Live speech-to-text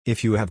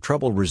If you have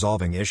trouble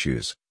resolving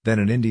issues, then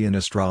an Indian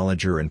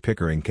astrologer in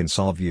Pickering can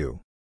solve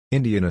you.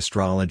 Indian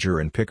Astrologer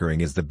in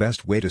Pickering is the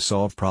best way to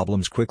solve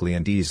problems quickly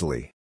and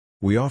easily.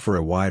 We offer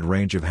a wide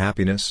range of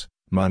happiness,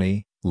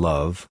 money,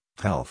 love,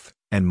 health,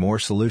 and more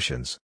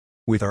solutions.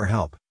 With our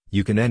help,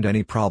 you can end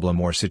any problem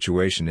or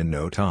situation in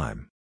no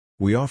time.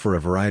 We offer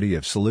a variety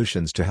of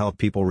solutions to help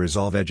people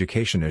resolve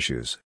education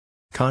issues.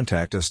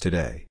 Contact us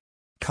today.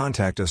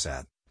 Contact us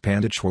at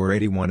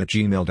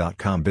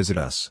pandachwar81@gmail.com. Visit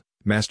us,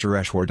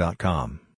 mastereshwar.com.